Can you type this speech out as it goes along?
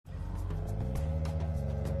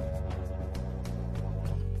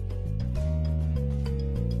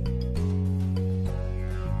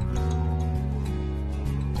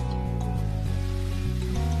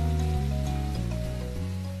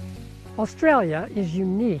Australia is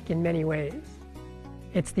unique in many ways.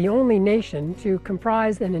 It's the only nation to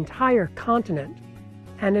comprise an entire continent,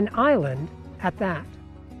 and an island at that.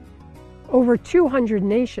 Over 200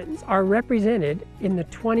 nations are represented in the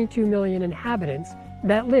 22 million inhabitants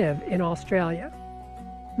that live in Australia.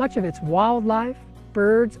 Much of its wildlife,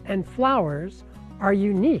 birds, and flowers are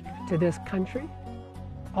unique to this country.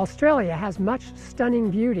 Australia has much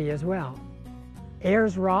stunning beauty as well.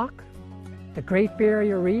 Ayers Rock, the Great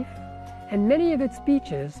Barrier Reef, and many of its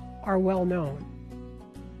beaches are well known.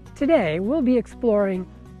 Today, we'll be exploring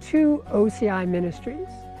 2 OCI ministries,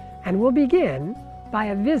 and we'll begin by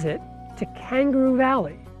a visit to Kangaroo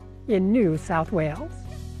Valley in New South Wales.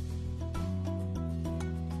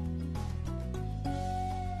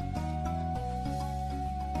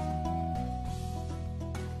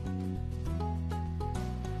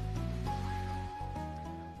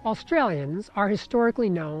 Australians are historically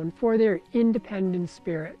known for their independent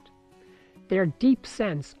spirit, their deep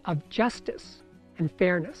sense of justice and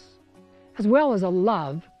fairness, as well as a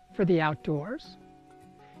love for the outdoors.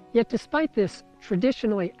 Yet despite this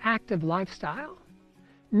traditionally active lifestyle,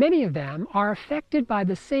 many of them are affected by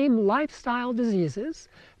the same lifestyle diseases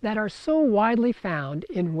that are so widely found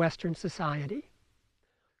in Western society.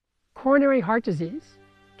 Coronary heart disease,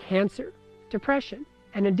 cancer, depression,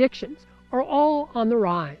 and addictions are all on the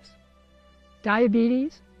rise.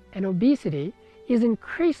 Diabetes and obesity is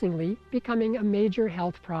increasingly becoming a major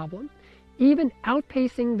health problem, even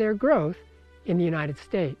outpacing their growth in the United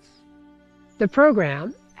States. The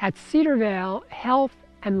program at Cedarvale Health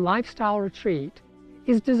and Lifestyle Retreat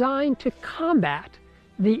is designed to combat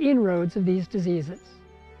the inroads of these diseases.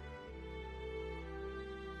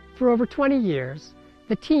 For over 20 years,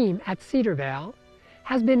 the team at Cedarvale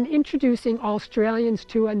has been introducing Australians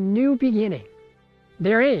to a new beginning.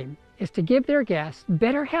 Their aim is to give their guests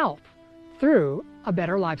better health through a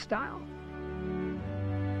better lifestyle.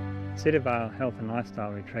 Cedarvale Health and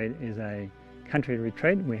Lifestyle Retreat is a country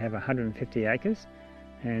retreat. We have 150 acres,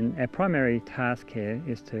 and our primary task here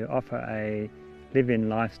is to offer a live-in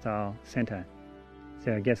lifestyle centre.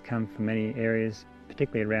 So our guests come from many areas,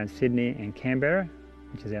 particularly around Sydney and Canberra,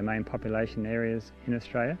 which is our main population areas in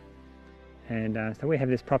Australia. And so we have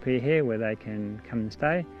this property here where they can come and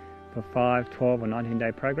stay for 5, 12 or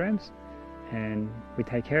 19-day programs, and we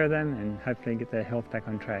take care of them and hopefully get their health back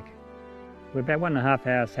on track. We're about 1.5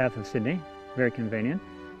 hours south of Sydney, very convenient,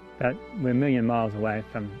 but we're a million miles away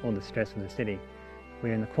from all the stress of the city.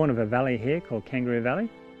 We're in the corner of a valley here called Kangaroo Valley,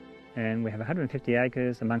 and we have 150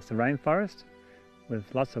 acres amongst the rainforest with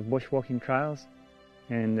lots of bushwalking trails,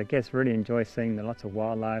 and the guests really enjoy seeing the lots of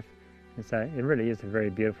wildlife, and so it really is a very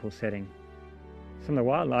beautiful setting. Some of the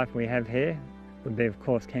wildlife we have here would be, of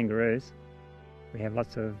course, kangaroos. We have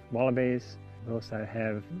lots of wallabies. We also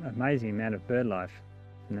have an amazing amount of bird life,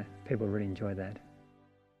 and people really enjoy that.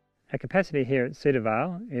 Our capacity here at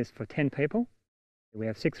Cedarvale is for 10 people. We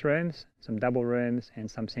have 6 rooms, some double rooms and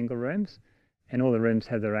some single rooms, and all the rooms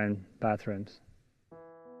have their own bathrooms.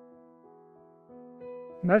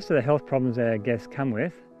 Most of the health problems our guests come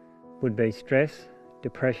with would be stress,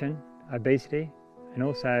 depression, obesity, and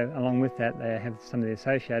also along with that they have some of the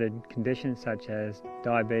associated conditions such as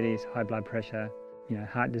diabetes, high blood pressure,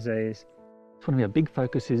 heart disease. One of our big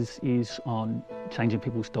focuses is on changing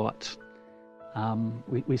people's diets.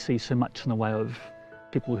 We see so much in the way of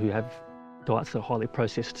people who have diets that are highly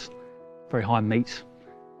processed, very high in meat,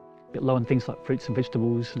 a bit low in things like fruits and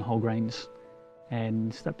vegetables and whole grains,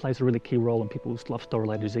 and that plays a really key role in people's lifestyle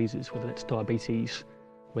related diseases, whether it's diabetes,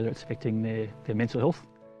 whether it's affecting their mental health.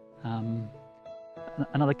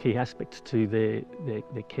 Another key aspect to their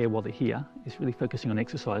care while they're here is really focusing on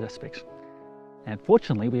exercise aspects. And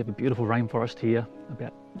fortunately, we have a beautiful rainforest here,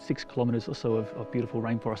 about 6 kilometres or so of beautiful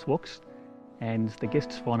rainforest walks. And the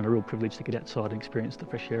guests find it a real privilege to get outside and experience the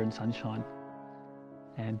fresh air and sunshine.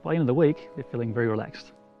 And by the end of the week, they're feeling very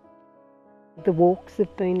relaxed. The walks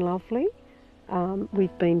have been lovely.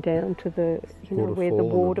 We've been down to the, where the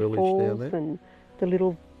waterfalls and the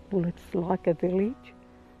little, well, it's like a village.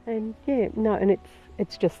 And and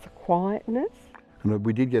it's just the quietness. And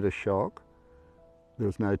we did get a shock. There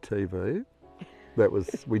was no TV.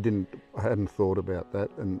 I hadn't thought about that,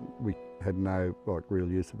 and we had no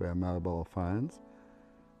real use of our mobile phones.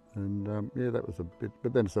 And that was a bit,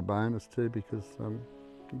 but then it's a bonus too because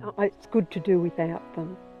it's good to do without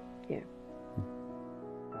them. Yeah.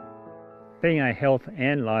 Being a health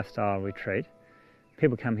and lifestyle retreat,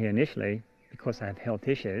 people come here initially because they have health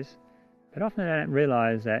issues, but often they don't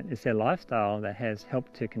realise that it's their lifestyle that has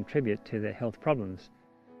helped to contribute to their health problems.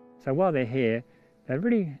 So while they're here, they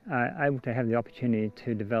really are able to have the opportunity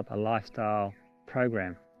to develop a lifestyle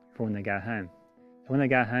program for when they go home. So when they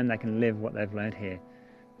go home, they can live what they've learnt here.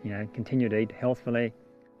 You know, continue to eat healthfully,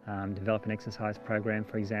 develop an exercise program,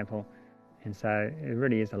 for example. And so it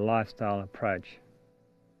really is a lifestyle approach.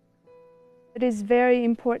 It is very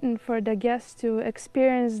important for the guests to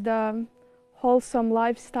experience the wholesome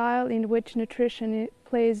lifestyle in which nutrition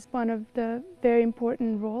plays one of the very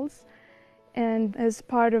important roles. And as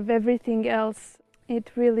part of everything else,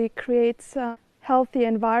 it really creates a healthy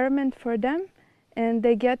environment for them, and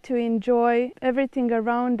they get to enjoy everything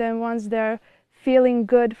around them once they're feeling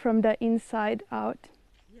good from the inside out.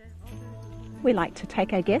 We like to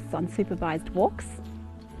take our guests on supervised walks.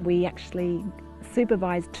 We actually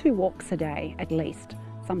supervise 2 walks a day at least,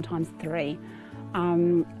 sometimes 3.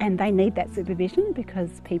 And they need that supervision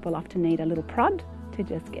because people often need a little prod to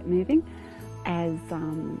just get moving. As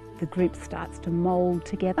the group starts to mould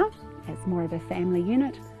together as more of a family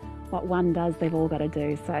unit, what one does, they've all got to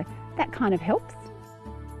do. So that kind of helps.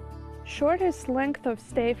 Shortest length of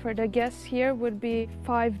stay for the guests here would be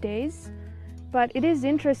 5 days. But it is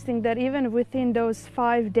interesting that even within those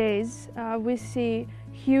 5 days, we see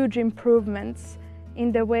huge improvements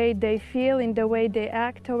in the way they feel, in the way they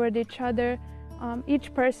act toward each other.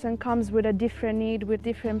 Each person comes with a different need, with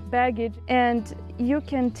different baggage, and you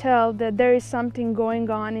can tell that there is something going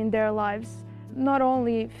on in their lives, not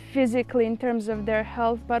only physically in terms of their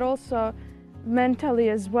health, but also mentally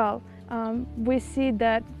as well. We see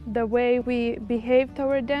that the way we behave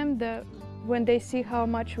toward them, when they see how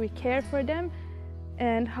much we care for them,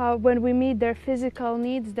 and how when we meet their physical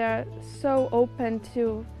needs, they're so open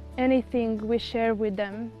to anything we share with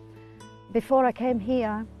them. Before I came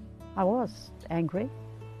here, I was angry.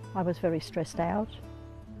 I was very stressed out.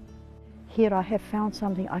 Here I have found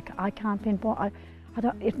something I can't pinpoint.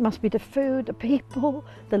 It must be the food, the people,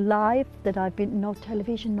 the life that I've been, no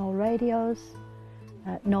television, no radios,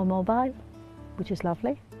 no mobile, which is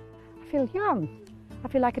lovely. I feel young. I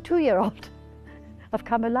feel like a 2-year-old. I've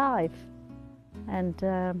come alive. And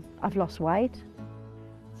I've lost weight.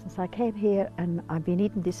 Since I came here and I've been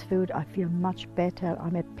eating this food, I feel much better.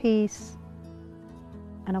 I'm at peace.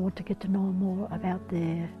 And I want to get to know more about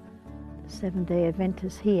the Seventh-day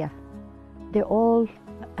Adventists here. They're all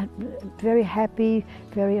very happy,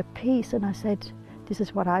 very at peace. And I said, this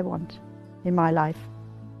is what I want in my life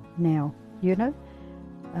now, you know?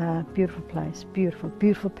 Beautiful place, beautiful,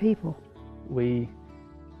 beautiful people. We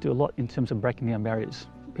do a lot in terms of breaking down barriers.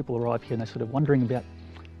 People arrive here and they're sort of wondering about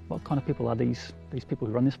what kind of people are these people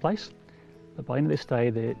who run this place. But by the end of this day,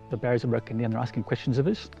 the barriers are broken down, they're asking questions of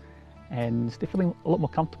us, and they're feeling a lot more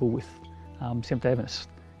comfortable with Seventh-day Adventists.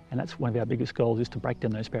 And that's one of our biggest goals, is to break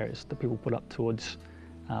down those barriers that people put up towards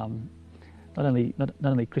not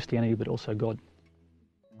only Christianity, but also God.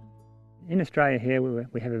 In Australia here,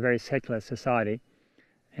 we have a very secular society,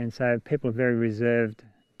 and so people are very reserved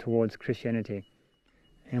towards Christianity.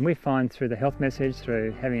 And we find through the health message,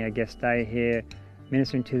 through having our guests stay here,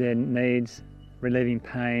 ministering to their needs, relieving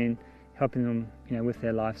pain, helping them with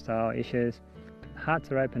their lifestyle issues, hearts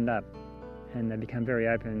are opened up and they become very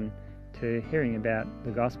open to hearing about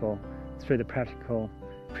the gospel through the practical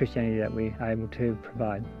Christianity that we are able to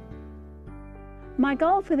provide. My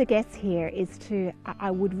goal for the guests here is I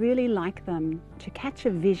would really like them to catch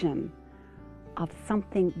a vision of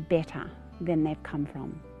something better than they've come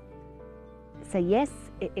from. So yes,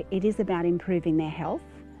 it is about improving their health.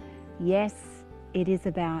 Yes, it is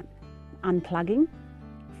about unplugging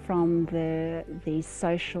from the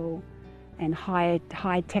social and high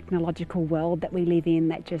technological world that we live in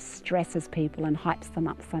that just stresses people and hypes them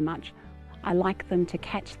up so much. I like them to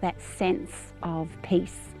catch that sense of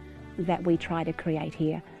peace that we try to create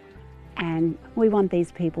here. And we want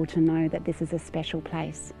these people to know that this is a special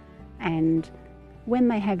place. And when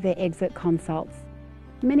they have their exit consults,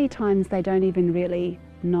 many times they don't even really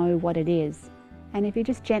know what it is. And if you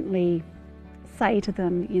just gently say to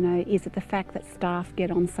them, is it the fact that staff get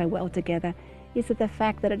on so well together? Is it the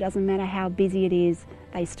fact that it doesn't matter how busy it is,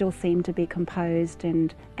 they still seem to be composed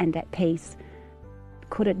and at peace?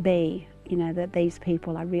 Could it be, that these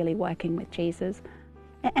people are really working with Jesus?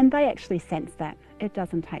 And they actually sense that. It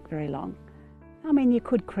doesn't take very long. I mean, you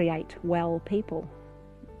could create well people,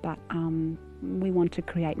 but we want to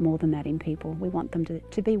create more than that in people. We want them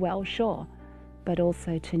to be well, sure, but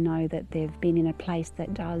also to know that they've been in a place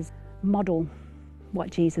that does model what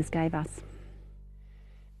Jesus gave us.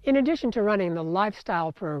 In addition to running the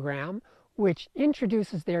lifestyle program, which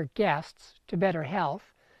introduces their guests to better health,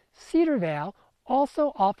 Cedarvale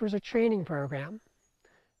also offers a training program.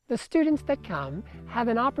 The students that come have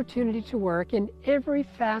an opportunity to work in every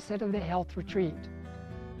facet of the health retreat.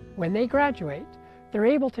 When they graduate, they're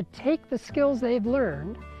able to take the skills they've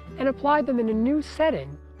learned and apply them in a new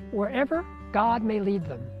setting wherever God may lead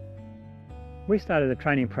them. We started a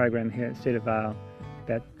training program here at Cedarvale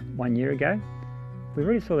about 1 year ago. We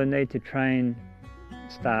really saw the need to train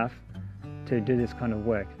staff to do this kind of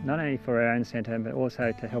work, not only for our own centre but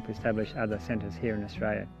also to help establish other centres here in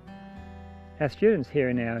Australia. Our students here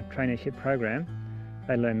in our traineeship program,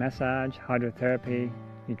 they learn massage, hydrotherapy,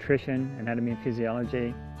 nutrition, anatomy and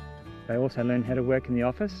physiology. They also learn how to work in the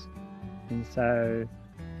office, and so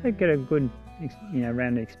they get a good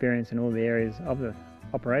rounded experience in all the areas of the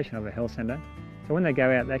operation of a health centre. So when they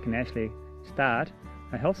go out, they can actually start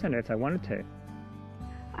a health centre if they wanted to.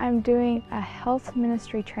 I'm doing a health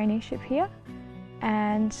ministry traineeship here,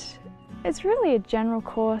 and it's really a general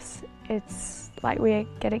course. It's like we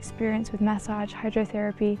get experience with massage,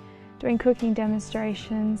 hydrotherapy, doing cooking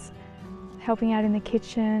demonstrations, helping out in the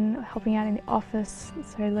kitchen, helping out in the office,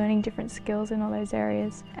 so learning different skills in all those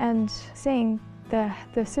areas and seeing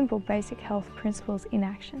the simple basic health principles in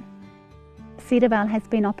action. Cedarvale has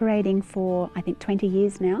been operating for I think 20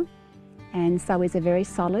 years now, and so is a very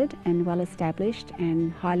solid and well established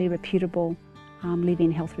and highly reputable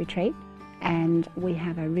live-in health retreat, and we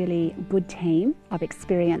have a really good team of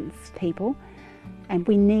experienced people, and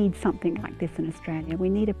we need something like this in Australia. We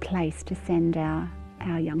need a place to send our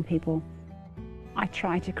young people. I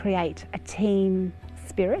try to create a team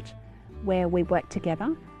spirit where we work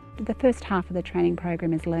together. The first half of the training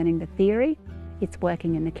program is learning the theory. It's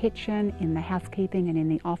working in the kitchen, in the housekeeping and in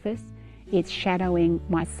the office. It's shadowing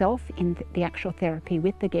myself in the actual therapy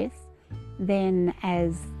with the guests. Then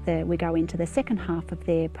as we go into the second half of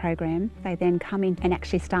their program, they then come in and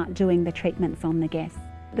actually start doing the treatments on the guests.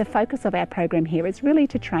 The focus of our program here is really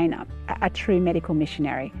to train up a true medical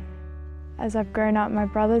missionary. As I've grown up, my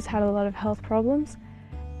brother's had a lot of health problems,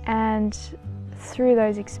 and through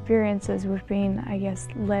those experiences we've been, I guess,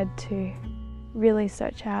 led to really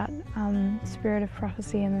search out spirit of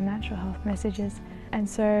prophecy and the natural health messages. And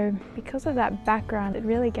so because of that background, it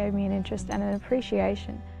really gave me an interest and an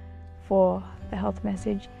appreciation for the health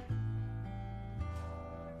message.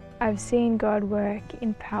 I've seen God work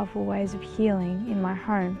in powerful ways of healing in my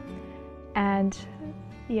home, and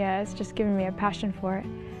yeah, it's just given me a passion for it.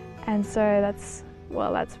 And so that's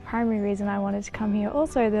the primary reason I wanted to come here.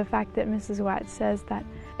 Also the fact that Mrs. White says that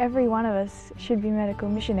every one of us should be medical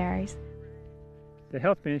missionaries. The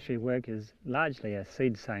health ministry work is largely a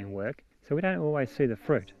seed-sowing work, so we don't always see the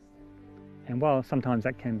fruit. And while sometimes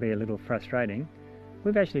that can be a little frustrating,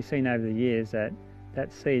 we've actually seen over the years that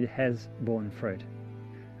that seed has borne fruit.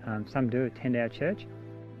 Some do attend our church,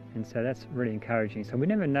 and so that's really encouraging. So we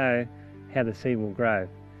never know how the seed will grow,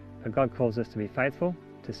 but God calls us to be faithful,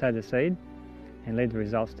 to sow the seed and lead the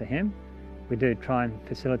results to Him. We do try and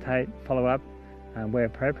facilitate, follow up where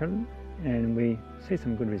appropriate, and we see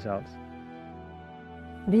some good results.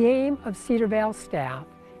 The aim of Cedarvale staff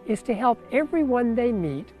is to help everyone they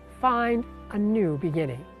meet find a new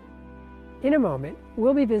beginning. In a moment,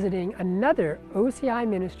 we'll be visiting another OCI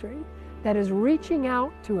ministry that is reaching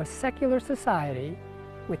out to a secular society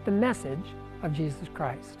with the message of Jesus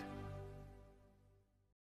Christ.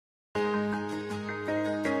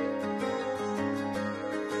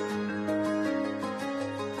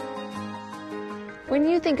 When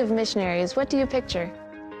you think of missionaries, what do you picture?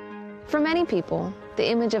 For many people, the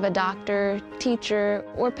image of a doctor, teacher,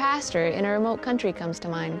 or pastor in a remote country comes to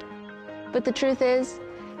mind. But the truth is,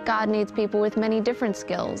 God needs people with many different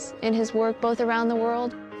skills in His work both around the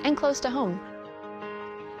world and close to home.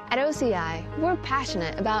 At OCI, we're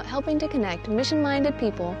passionate about helping to connect mission-minded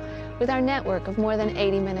people with our network of more than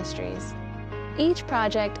 80 ministries. Each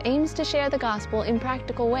project aims to share the gospel in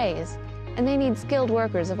practical ways, and they need skilled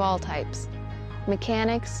workers of all types.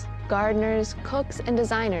 Mechanics, gardeners, cooks, and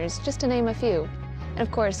designers, just to name a few. And of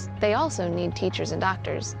course, they also need teachers and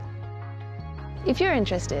doctors. If you're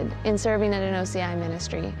interested in serving at an OCI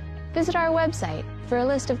ministry, visit our website for a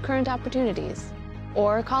list of current opportunities,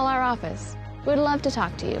 or call our office. We'd love to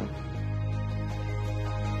talk to you.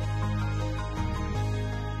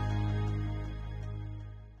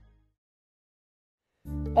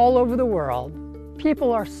 All over the world,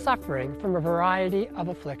 people are suffering from a variety of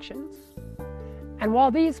afflictions. And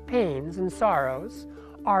while these pains and sorrows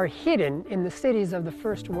are hidden in the cities of the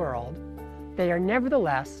first world, they are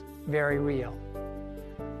nevertheless very real.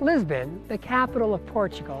 Lisbon, the capital of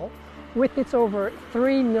Portugal, with its over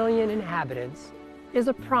 3 million inhabitants, is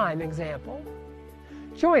a prime example.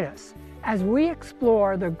 Join us as we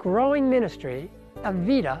explore the growing ministry of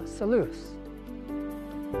VitaSalus.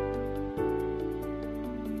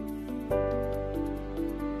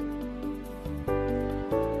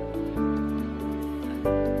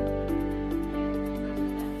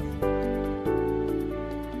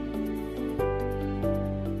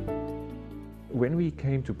 we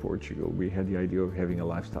came to Portugal, we had the idea of having a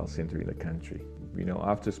lifestyle center in the country. You know,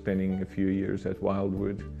 after spending a few years at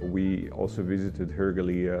Wildwood, we also visited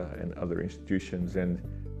Hergalia and other institutions, and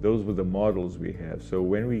those were the models we have. So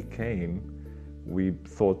when we came, we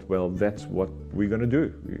thought, well, that's what we're going to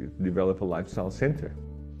do. We develop a lifestyle center.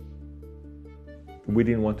 We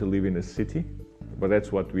didn't want to live in a city, but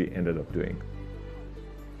that's what we ended up doing.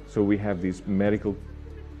 So we have these medical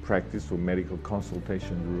practice or medical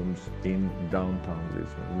consultation rooms in downtown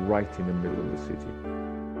Lisbon, right in the middle of the city.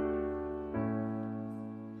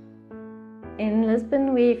 In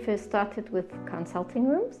Lisbon, we first started with consulting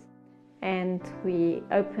rooms, and we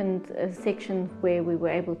opened a section where we were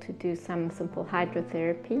able to do some simple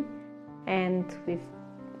hydrotherapy, and we've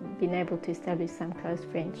been able to establish some close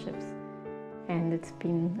friendships, and it's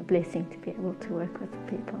been a blessing to be able to work with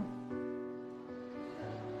the people.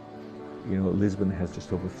 You know, Lisbon has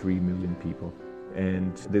just over 3 million people,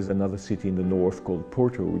 and there's another city in the north called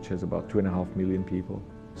Porto, which has about 2.5 million people.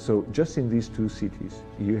 So just in these two cities,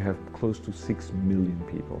 you have close to 6 million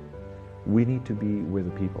people. We need to be where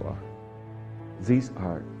the people are. These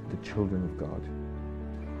are the children of God.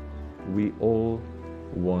 We all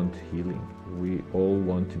want healing. We all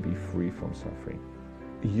want to be free from suffering.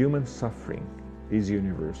 Human suffering is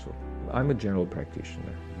universal. I'm a general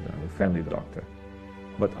practitioner, I'm a family doctor.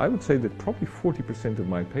 But I would say that probably 40% of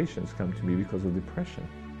my patients come to me because of depression.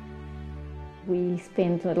 We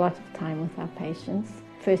spend a lot of time with our patients.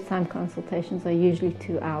 First-time consultations are usually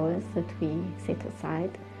 2 hours that we set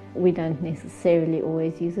aside. We don't necessarily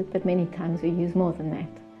always use it, but many times we use more than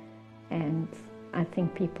that. And I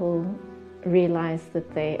think people realize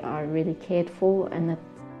that they are really cared for and that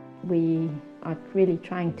we are really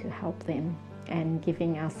trying to help them and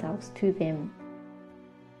giving ourselves to them.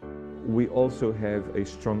 We also have a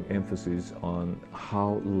strong emphasis on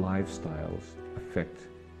how lifestyles affect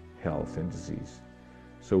health and disease.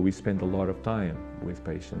 So we spend a lot of time with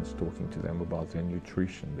patients talking to them about their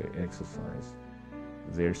nutrition, their exercise,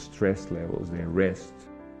 their stress levels, their rest.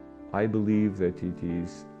 I believe that it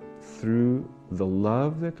is through the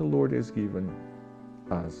love that the Lord has given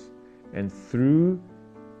us, and through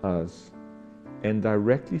us, and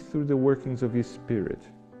directly through the workings of His Spirit,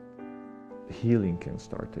 healing can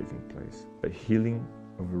start taking place. A healing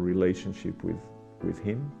of a relationship with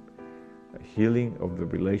Him, a healing of the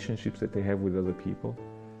relationships that they have with other people,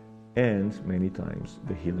 and many times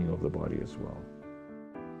the healing of the body as well.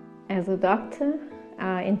 As a doctor,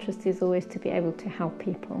 our interest is always to be able to help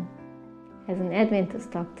people. As an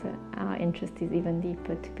Adventist doctor, our interest is even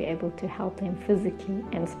deeper, to be able to help them physically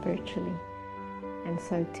and spiritually. And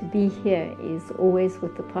so to be here is always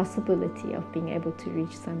with the possibility of being able to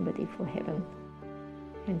reach somebody for heaven,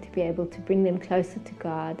 and to be able to bring them closer to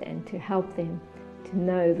God and to help them to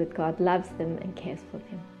know that God loves them and cares for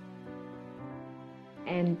them.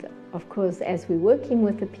 And of course, as we're working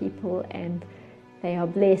with the people and they are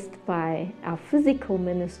blessed by our physical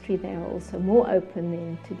ministry, they are also more open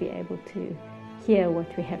then to be able to hear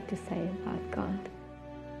what we have to say about God.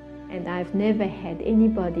 And I've never had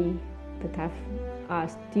anybody that I've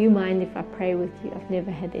asked, do you mind if I pray with you? I've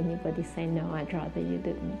never had anybody say, no, I'd rather you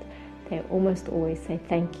didn't. They almost always say,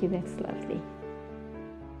 thank you, that's lovely.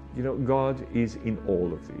 You know, God is in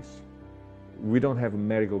all of this. We don't have a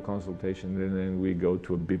medical consultation and then we go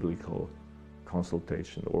to a biblical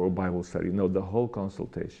consultation or a Bible study. No, the whole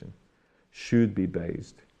consultation should be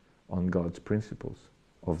based on God's principles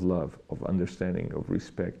of love, of understanding, of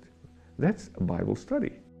respect. That's a Bible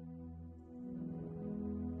study.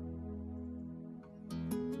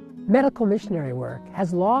 Medical missionary work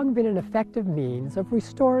has long been an effective means of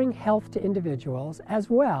restoring health to individuals as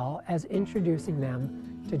well as introducing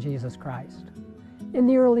them to Jesus Christ. In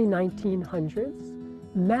the early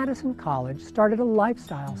 1900s, Madison College started a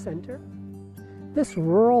lifestyle center. This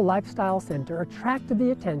rural lifestyle center attracted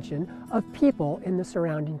the attention of people in the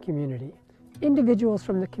surrounding community. Individuals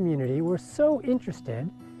from the community were so interested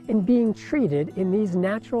in being treated in these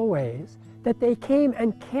natural ways that they came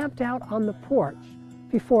and camped out on the porch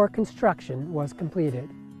before construction was completed.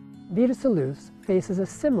 VitaSalus faces a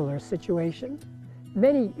similar situation.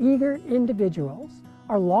 Many eager individuals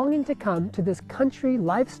are longing to come to this country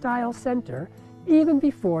lifestyle center even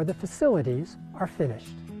before the facilities are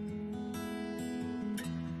finished.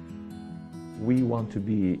 We want to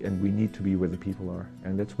be and we need to be where the people are,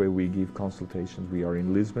 and that's where we give consultations. We are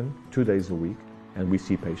in Lisbon 2 days a week and we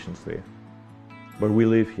see patients there. But we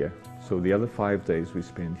live here, so the other 5 days we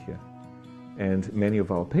spend here. And many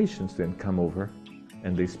of our patients then come over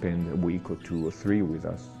and they spend a week or 2 or 3 with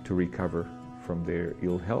us to recover from their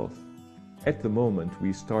ill health. At the moment,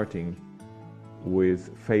 we're starting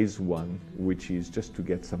with phase 1, which is just to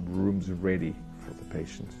get some rooms ready for the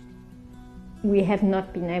patients. We have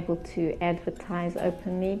not been able to advertise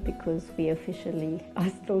openly because we officially are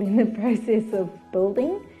still in the process of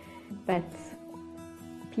building, but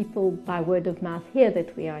people by word of mouth hear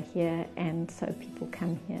that we are here, and so people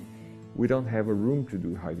come here. We don't have a room to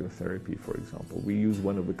do hydrotherapy, for example. We use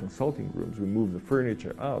one of the consulting rooms. We move the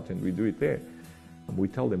furniture out and we do it there. And we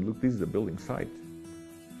tell them, look, this is a building site.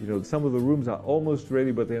 You know, some of the rooms are almost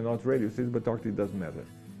ready, but they're not ready. It says, but doctor, it doesn't matter.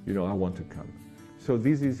 You know, I want to come. So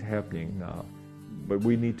this is happening now. But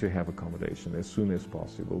we need to have accommodation as soon as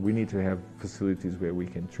possible. We need to have facilities where we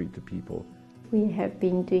can treat the people. We have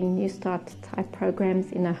been doing New Start type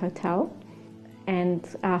programs in a hotel, and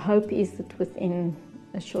our hope is that within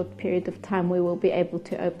a short period of time we will be able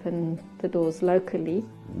to open the doors locally.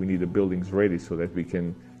 We need the buildings ready so that we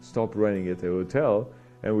can stop running at the hotel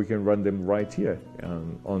and we can run them right here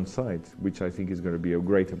on site, which I think is going to be a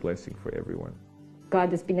greater blessing for everyone. God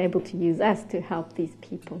has been able to use us to help these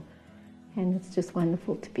people, and it's just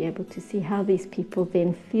wonderful to be able to see how these people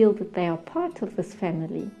then feel that they are part of this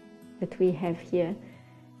family that we have here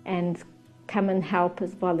and come and help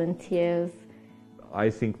as volunteers. I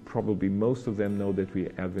think probably most of them know that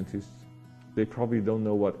we're Adventists. They probably don't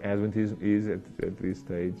know what Adventism is at this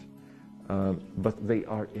stage, but they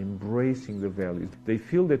are embracing the values. They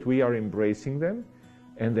feel that we are embracing them,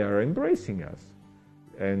 and they are embracing us.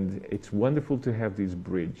 And it's wonderful to have this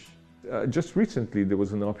bridge. Just recently there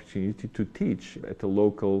was an opportunity to teach at a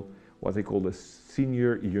local, what they call a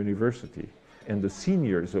senior university. And the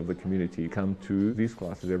seniors of the community come to these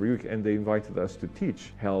classes every week, and they invited us to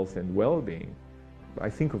teach health and well-being. I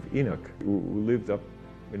think of Enoch, who lived up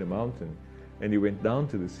in a mountain, and he went down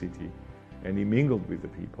to the city, and he mingled with the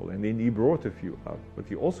people, and then he brought a few up, but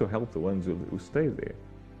he also helped the ones who stayed there.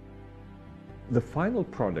 The final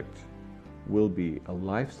product will be a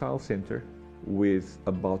lifestyle center with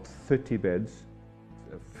about 30 beds,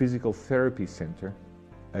 a physical therapy center,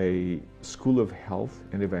 a school of health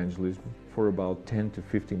and evangelism for about 10 to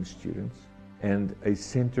 15 students, and a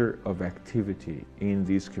center of activity in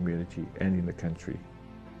this community and in the country.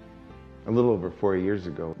 A little over 4 years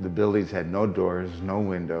ago, the buildings had no doors, no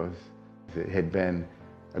windows. It had been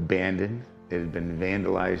abandoned. It had been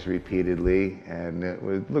vandalized repeatedly, and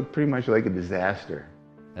it looked pretty much like a disaster.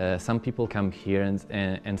 Some people come here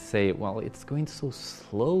and say, well, it's going so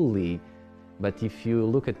slowly, but if you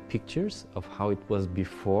look at pictures of how it was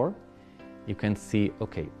before, you can see,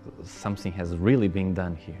 okay, something has really been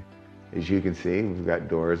done here. As you can see, we've got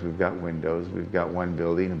doors, we've got windows, we've got one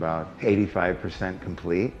building about 85%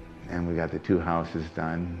 complete, and we got the 2 houses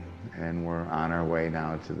done, and we're on our way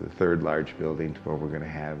now to the 3rd large building where we're going to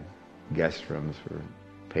have guest rooms for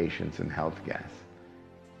patients and health guests.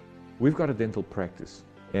 We've got a dental practice,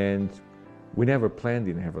 and we never planned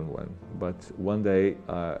in having one, but one day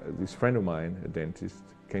this friend of mine, a dentist,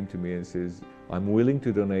 came to me and says, I'm willing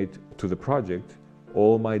to donate to the project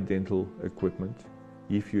all my dental equipment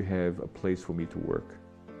if you have a place for me to work.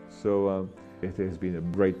 So it has been a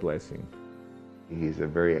great blessing. He's a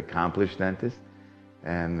very accomplished dentist,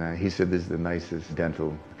 and he said this is the nicest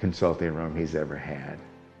dental consulting room he's ever had.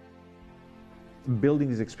 Building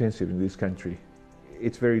is expensive in this country.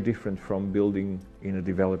 It's very different from building in a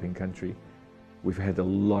developing country. We've had a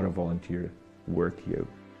lot of volunteer work here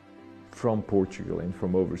from Portugal and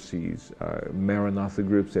from overseas. Maranatha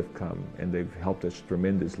groups have come and they've helped us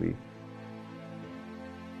tremendously.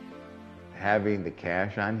 Having the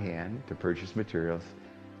cash on hand to purchase materials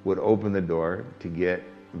would open the door to get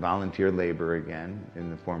volunteer labor again in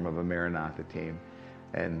the form of a Maranatha team,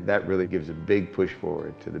 and that really gives a big push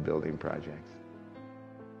forward to the building projects.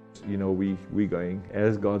 You know, we're going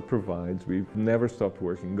as God provides. We've never stopped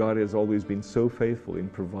working. God has always been so faithful in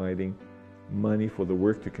providing money for the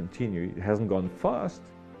work to continue. It hasn't gone fast,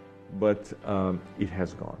 but it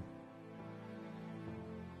has gone.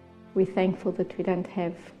 We're thankful that we don't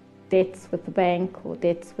have debts with the bank or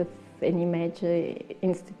debts with any major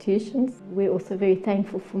institutions. We're also very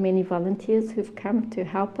thankful for many volunteers who've come to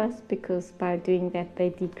help us, because by doing that they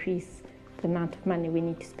decrease the amount of money we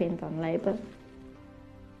need to spend on labor.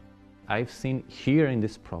 I've seen here in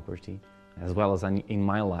this property, as well as in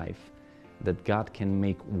my life, that God can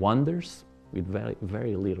make wonders with very,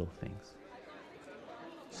 very little things.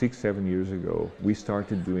 6-7 years ago, we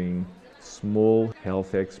started doing small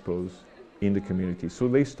health expos in the community. So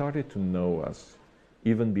they started to know us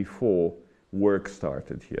even before work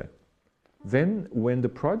started here. Then when the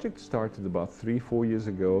project started about 3-4 years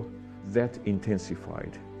ago, that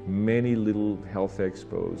intensified. Many little health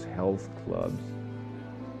expos, health clubs.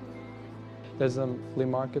 There's a flea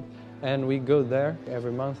market, and we go there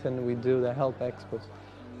every month and we do the health expos.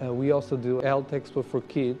 We also do a health expo for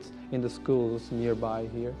kids, in the schools nearby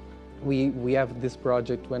here. We have this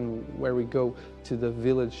project where we go to the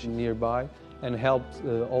village nearby and help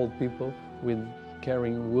old people with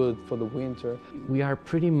carrying wood for the winter. We are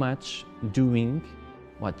pretty much doing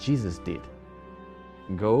what Jesus did.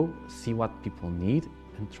 Go, see what people need,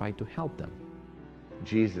 and try to help them.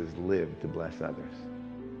 Jesus lived to bless others.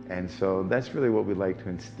 And so that's really what we'd like to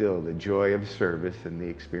instill, the joy of service and the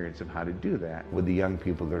experience of how to do that with the young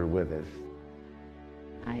people that are with us.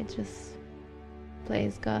 I just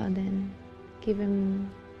praise God and give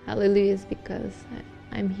Him hallelujahs because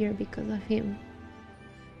I'm here because of Him.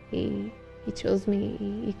 He chose me,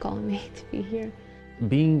 He called me to be here.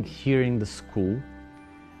 Being here in the school,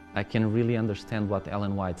 I can really understand what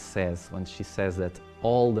Ellen White says when she says that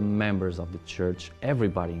all the members of the church,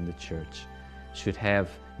 everybody in the church, should have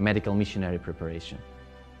medical missionary preparation.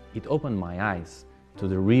 It opened my eyes to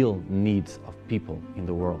the real needs of people in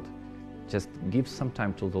the world. Just give some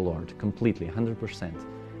time to the Lord, completely, 100%,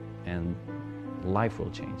 and life will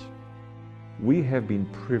change. We have been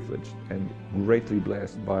privileged and greatly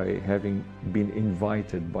blessed by having been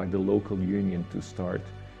invited by the local union to start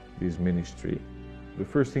this ministry. The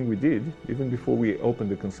first thing we did, even before we opened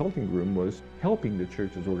the consulting room, was helping the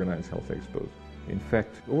churches organize health expos. In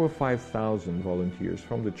fact, over 5,000 volunteers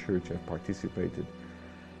from the church have participated.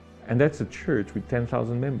 And that's a church with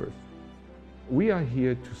 10,000 members. We are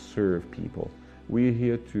here to serve people. We are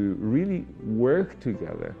here to really work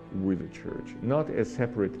together with the church, not as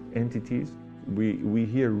separate entities. We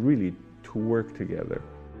here really to work together.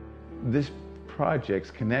 This project's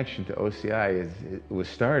connection to OCI was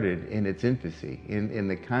started in its infancy, in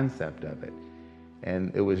the concept of it.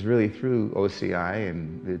 And it was really through OCI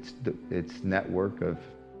and its network of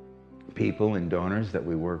people and donors that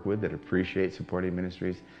we work with that appreciate supporting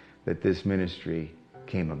ministries that this ministry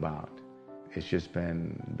came about. It's just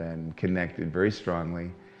been connected very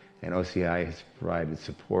strongly, and OCI has provided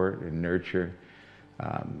support and nurture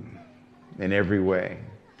in every way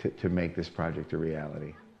to make this project a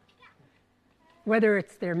reality. Whether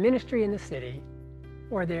it's their ministry in the city,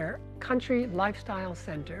 or their country lifestyle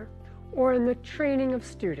center, or in the training of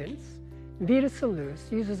students,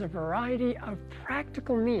 VitaSalus uses a variety of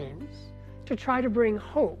practical means to try to bring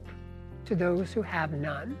hope to those who have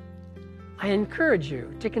none. I encourage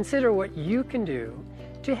you to consider what you can do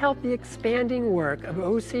to help the expanding work of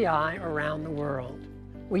OCI around the world.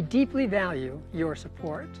 We deeply value your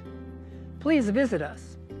support. Please visit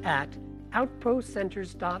us at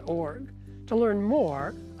outpostcenters.org to learn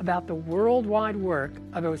more about the worldwide work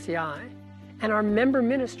of OCI and our member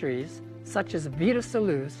ministries such as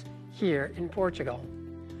VitaSalus here in Portugal.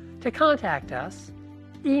 To contact us,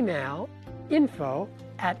 email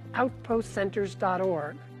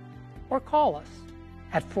info@outpostcenters.org or call us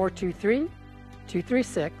at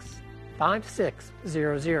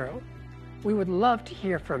 423-236-5600. We would love to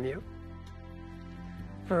hear from you.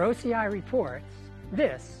 For OCI Reports,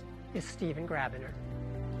 this is Stephen Grabiner.